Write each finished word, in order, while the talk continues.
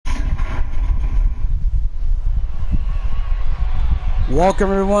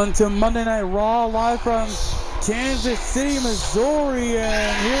Welcome everyone to Monday Night Raw, live from Kansas City, Missouri,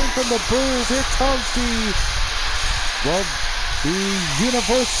 and hearing from the booth, here comes the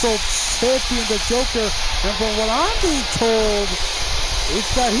Universal Champion, the Joker, and from what I'm being told, is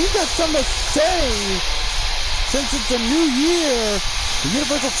that he's got something to say. Since it's a new year, the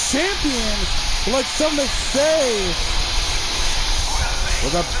Universal Champion would like something to say.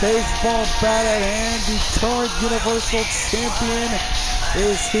 With a baseball bat at hand, the current Universal Champion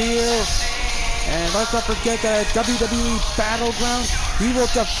is here. And let's not forget that at WWE Battleground, he will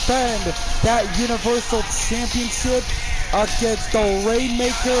defend that Universal Championship against the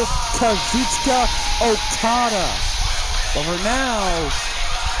Rainmaker, Kazuchika Okada. But for now,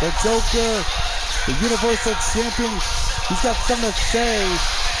 the Joker, the Universal Champion, he's got something to say.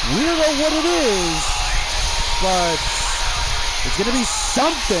 We don't know what it is, but it's going to be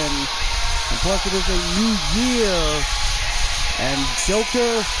something. And plus, it is a new year. And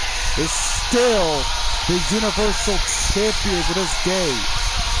Joker is still the Universal Champion to this day.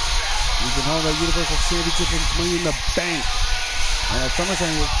 You can hold that Universal Championship and Money in the Bank. And some are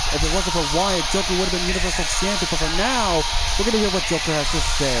saying if it wasn't for Wyatt, Joker would have been Universal Champion. But for now, we're going to hear what Joker has to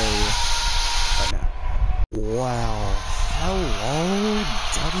say right now. Well, hello,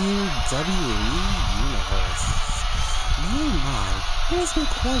 WWE Universe. My, it has been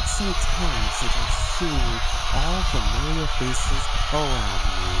quite some time since I've seen all familiar faces around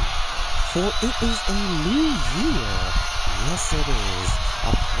me. For it is a new year. Yes, it is.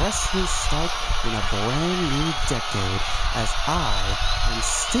 A fresh new start in a brand new decade, as I am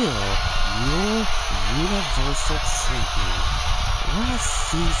still your Universal Champion. Last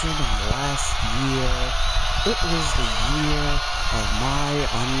season and last year, it was the year of my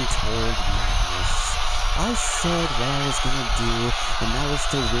untold madness. I said what I was going to do, and that was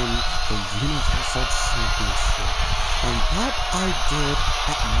to win the Universal Championship. And that I did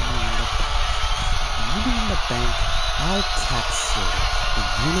at Money in the Bank. Money in the Bank, I captured the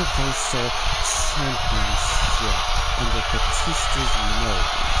Universal Championship under Batista's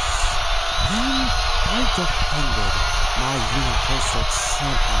nose. Then I defended my Universal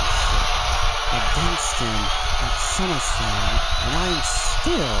Championship against him at SummerSlam, and I am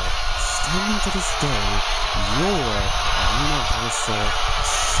still, standing to this day, your Universal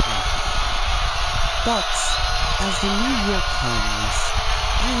Champion. But as the new year comes,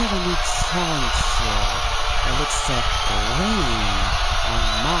 I have a new challenge here that looks to rain on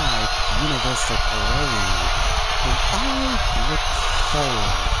my Universal Parade, and I look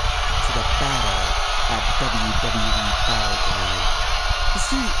forward to the battle at WWE Battleground. You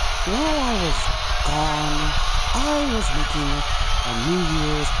see, while I was gone, I was making a New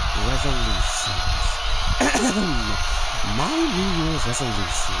Year's resolutions. My New Year's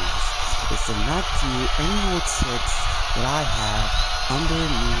resolutions is to not do any more tricks that I have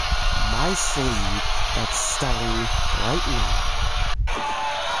underneath my sleeve that's starting right now.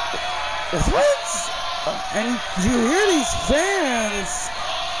 What? And you hear these fans?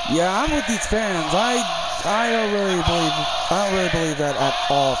 Yeah, I'm with these fans. I don't really believe that at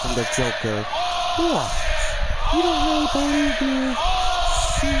all from the Joker. What? You don't really believe me?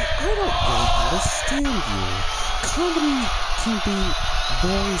 See, I don't really understand you. Comedy can be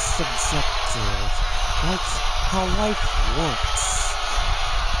very subjective, like how life works.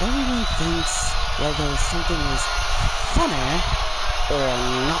 Everyone thinks whether something is funny or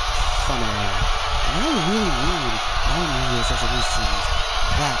not funny. And I really mean my New Year's resolutions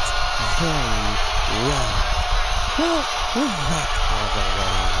that very well. Well, with that out of the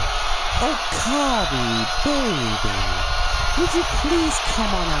way, Okada, baby, would you please come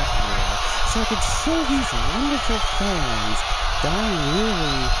on out here so I can show these wonderful fans that I'm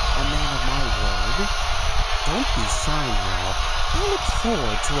really a man of my word? Don't be shy now. I look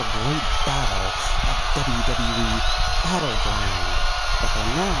forward to a great battle at WWE Battleground. But for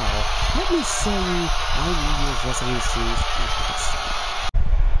now, let me show you my New Year's resolutions in person.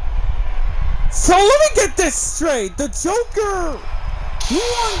 So let me get this straight. The Joker, he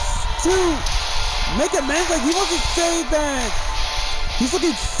wants to make amends, like he wants to say that he's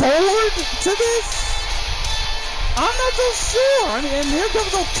looking forward to this? I'm not so sure. I mean, and here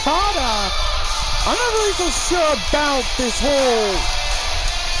comes Okada. I'm not really so sure about this whole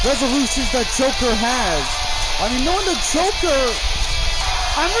resolutions that Joker has. I mean, knowing the Joker,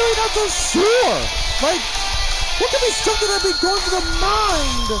 I'm really not so sure. Like, what could be something that be going through the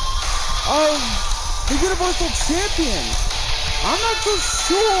mind of the Universal Champion? I'm not so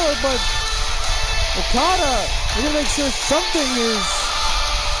sure, but Okada, we're gonna make sure something's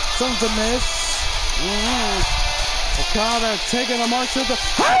amiss. Okada taking a march to the.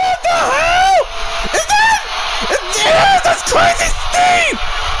 How the hell is that? Yeah, that's crazy, Steve!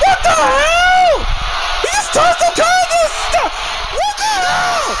 What the hell? He just tossed Okada! Stop! What the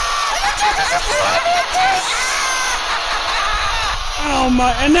hell? And the Joker just ran with this! Oh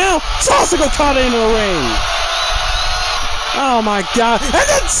my! And now tossing Okada into the ring. Oh my God! And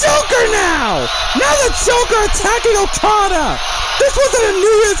the Joker now! Now the Joker attacking Okada! This wasn't a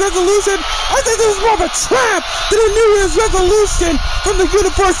New Year's resolution! I think this was more of a trap than a New Year's resolution from the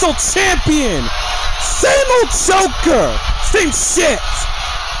Universal Champion! Same old Joker! Same shit!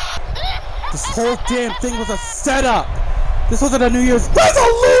 This whole damn thing was a setup! This wasn't a New Year's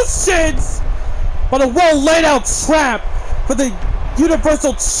resolutions! But a well laid out trap for the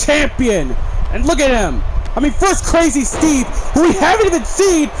Universal Champion! And look at him! I mean, first Crazy Steve, who we haven't even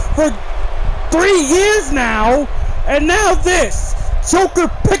seen for 3 years now, and now this!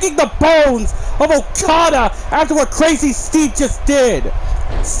 Joker picking the bones of Okada after what Crazy Steve just did!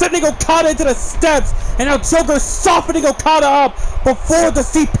 Sending Okada into the steps, and now Joker softening Okada up before the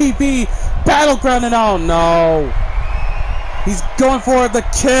CPV Battleground, and oh no! He's going for the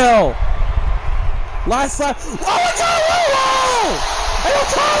kill! Last slap. Oh my God! Whoa! And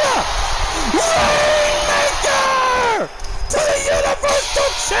Okada! Rainmaker! To the Universal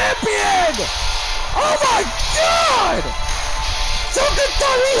Champion! Oh my God! Joker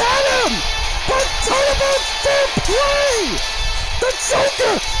thought he had him! But tournament fair play! The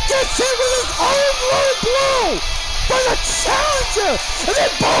Joker gets hit with his own low blow by the challenger! And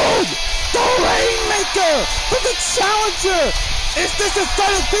then boom! The Rainmaker from the challenger! Is this a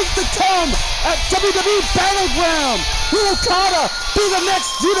sign of things to come at WWE Battleground? Will Okada be the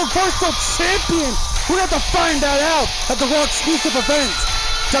next Universal Champion? We're going to have to find that out at the Raw exclusive event,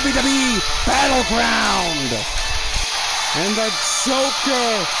 WWE Battleground. And the Joker,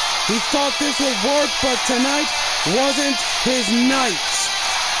 he thought this would work, but tonight wasn't his night.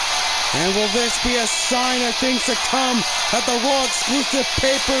 And will this be a sign of things to come at the Raw exclusive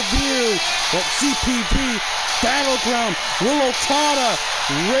pay-per-view at CPV Battleground? Will Okada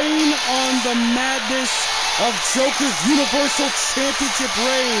reign on the madness of Joker's Universal Championship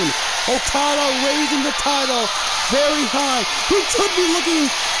reign? Okada raising the title very high. He could be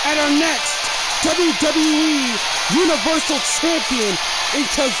looking at our next WWE Universal Champion in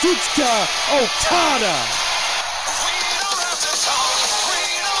Kazuchika Okada.